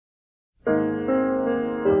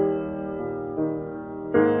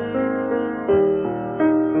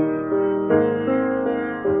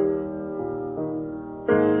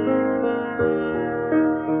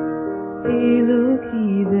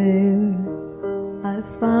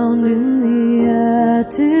found in the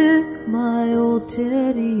attic my old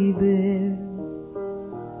teddy bear.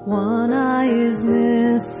 One eye is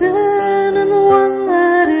missing and the one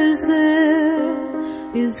that is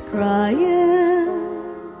there is crying.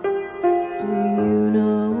 Do you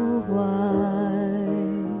know why?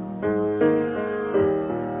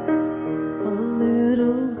 A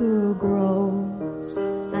little girl grows,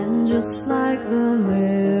 and just like the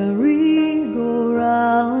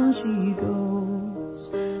merry-go-round she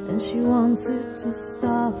goes, and she wants it to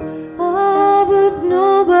stop. Ah, but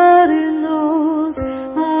nobody knows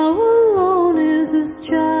how alone is this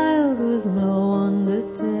child with no one to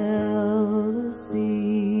tell the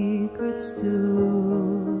secrets to.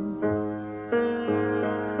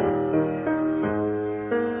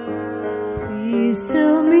 Please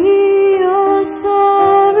tell me you're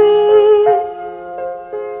sorry.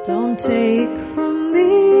 Don't take from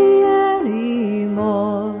me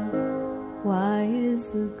anymore. Why is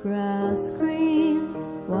the grass green?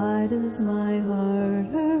 Why does my heart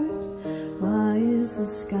hurt? Why is the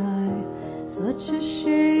sky such a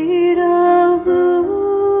shade of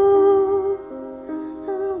blue?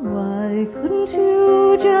 And why couldn't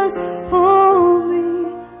you just hold me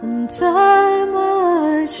and tie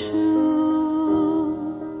my shoe?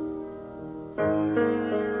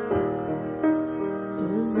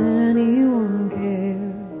 Does anyone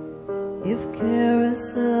care if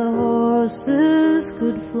carousel horses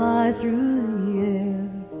could fly through the air?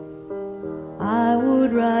 I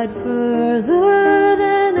would ride further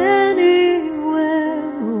than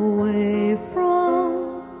anywhere away from,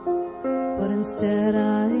 but instead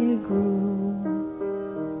I grew.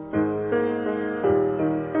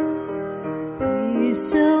 Please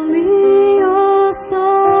tell me you're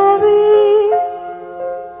sorry.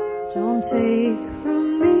 Don't take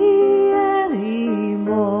from me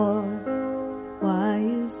anymore. Why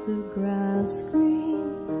is the grass green?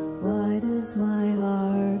 Why does my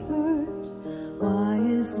heart hurt? Why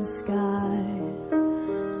is the sky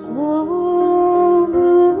so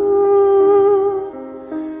blue?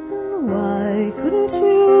 And why couldn't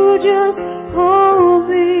you just hold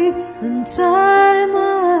me and tie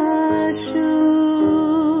my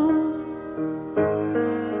shoe?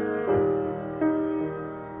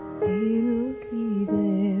 Hey, looky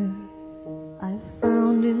there, I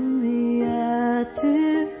found in the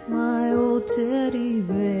attic my old teddy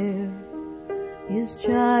bear. His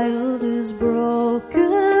child is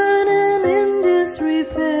broken and in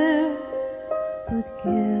disrepair.